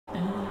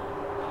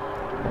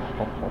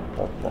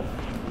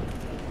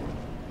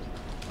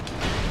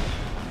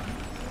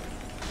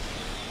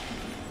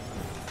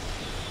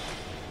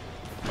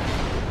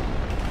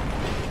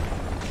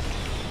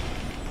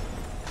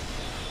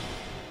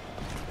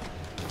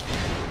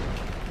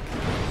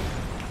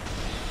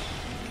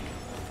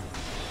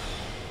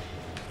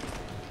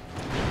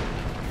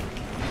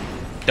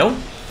Don't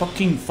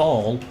fucking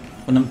fall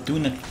when I'm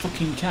doing a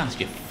fucking cast,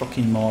 you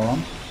fucking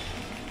moron.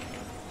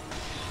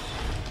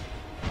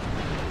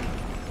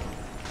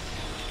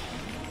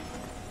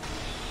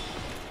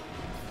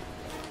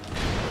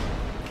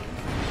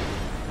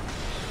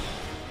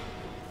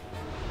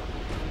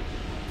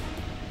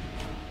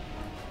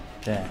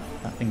 There,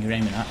 that thing you're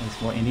aiming at is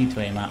what you need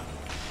to aim at.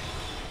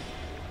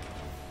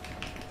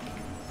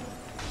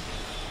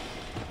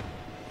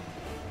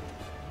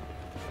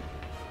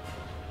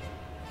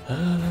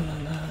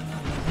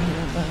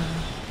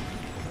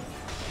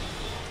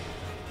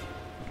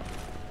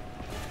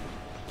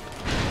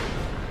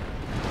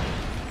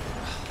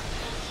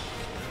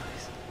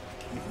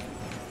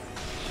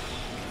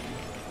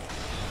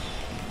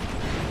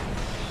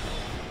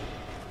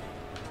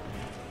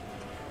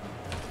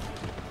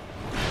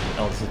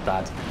 Oh, this is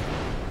bad.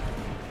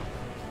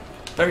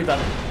 Very bad.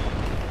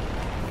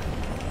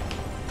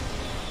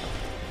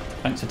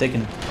 Thanks for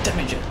taking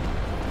damage.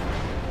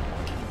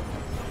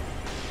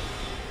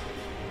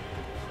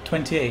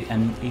 28,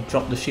 and he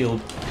dropped the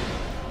shield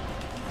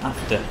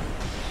after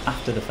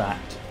the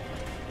fact.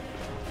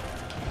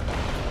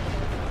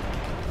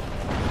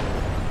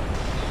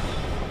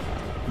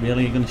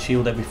 Really, you're gonna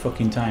shield every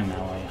fucking time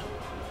now, are you?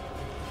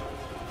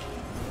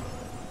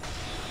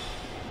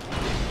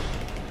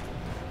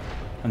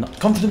 I'm not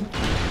confident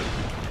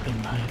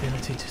in my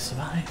ability to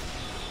survive,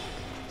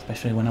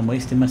 especially when I'm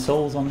wasting my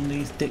souls on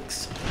these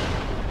dicks,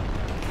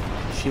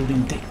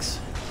 shielding dicks.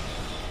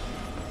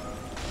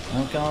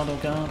 Oh god, oh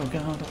god, oh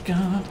god, oh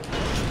god.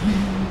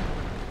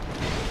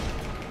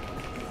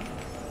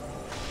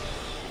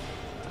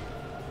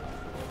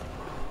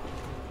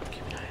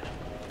 Keep an eye on him.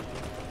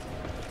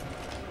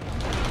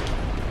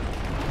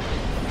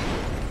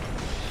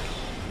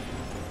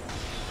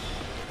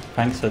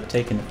 Thanks for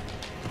taking it.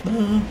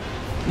 No,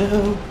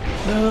 no,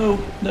 no,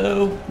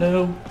 no,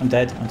 no. I'm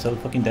dead. I'm so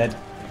fucking dead.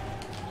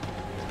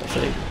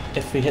 Especially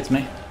if he hits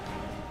me.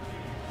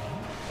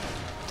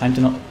 Time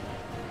to not...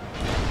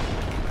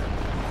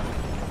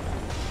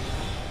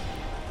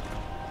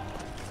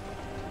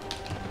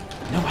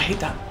 No, I hate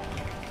that.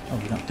 Oh,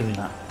 you're not doing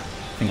that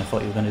thing I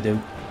thought you were going to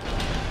do.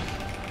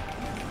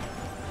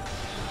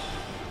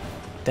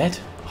 Dead?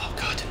 Oh,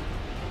 God.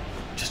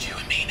 Just you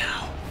and me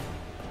now.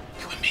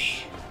 You and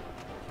me.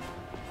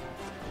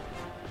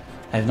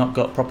 I have not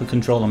got proper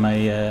control on my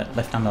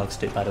left analog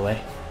stick, by the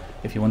way,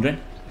 if you're wondering.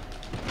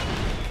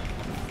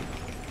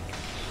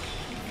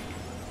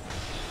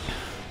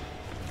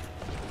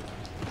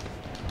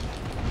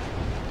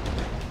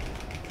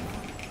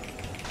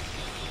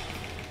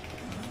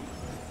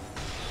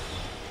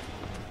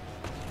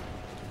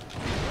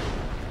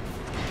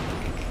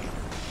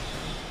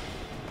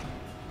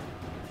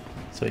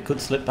 So it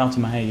could slip out of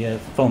my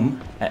thumb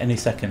at any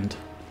second.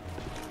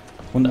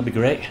 Wouldn't that be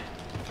great?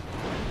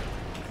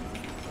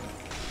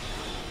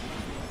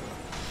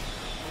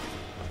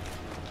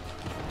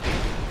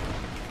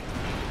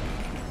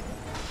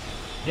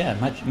 Yeah,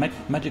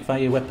 magic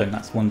fire weapon,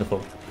 that's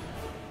wonderful.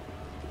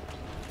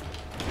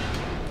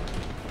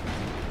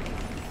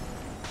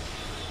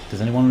 Does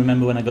anyone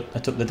remember when I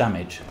took the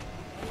damage?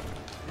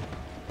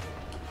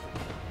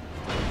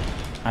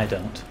 I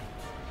don't.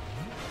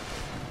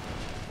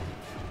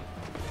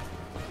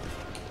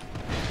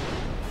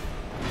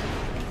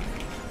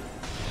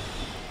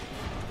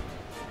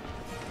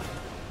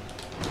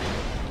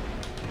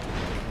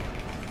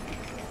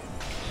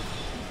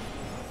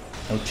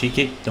 Oh,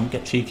 cheeky. Don't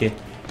get cheeky.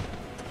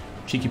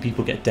 Cheeky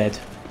people get dead.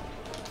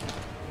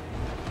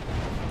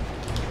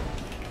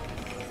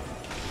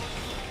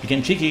 You're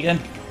getting cheeky again.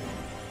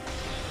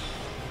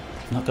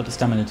 You've not got the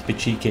stamina to be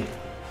cheeky.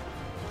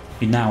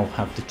 You now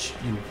have the...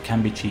 you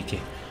can be cheeky.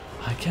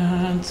 I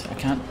can't.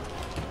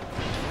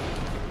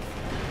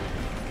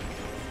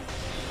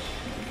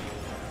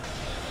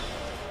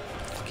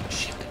 Fucking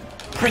shit.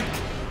 Prick!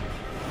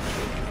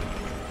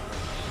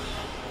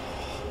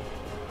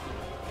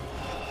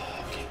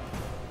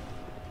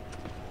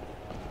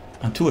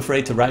 I'm too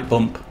afraid to right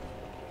bump.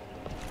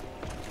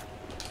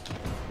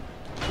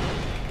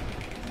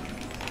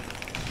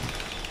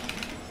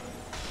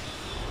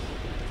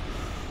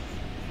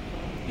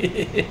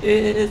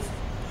 Yes.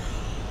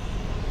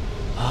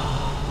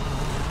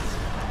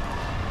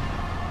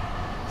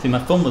 See, my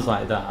thumb was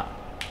like that.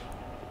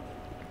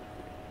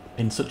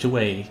 In such a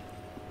way,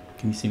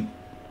 can you see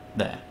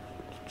there?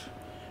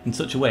 In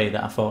such a way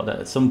that I thought that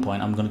at some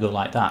point I'm going to go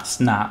like that,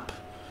 snap,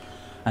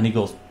 and he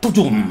goes,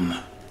 boom.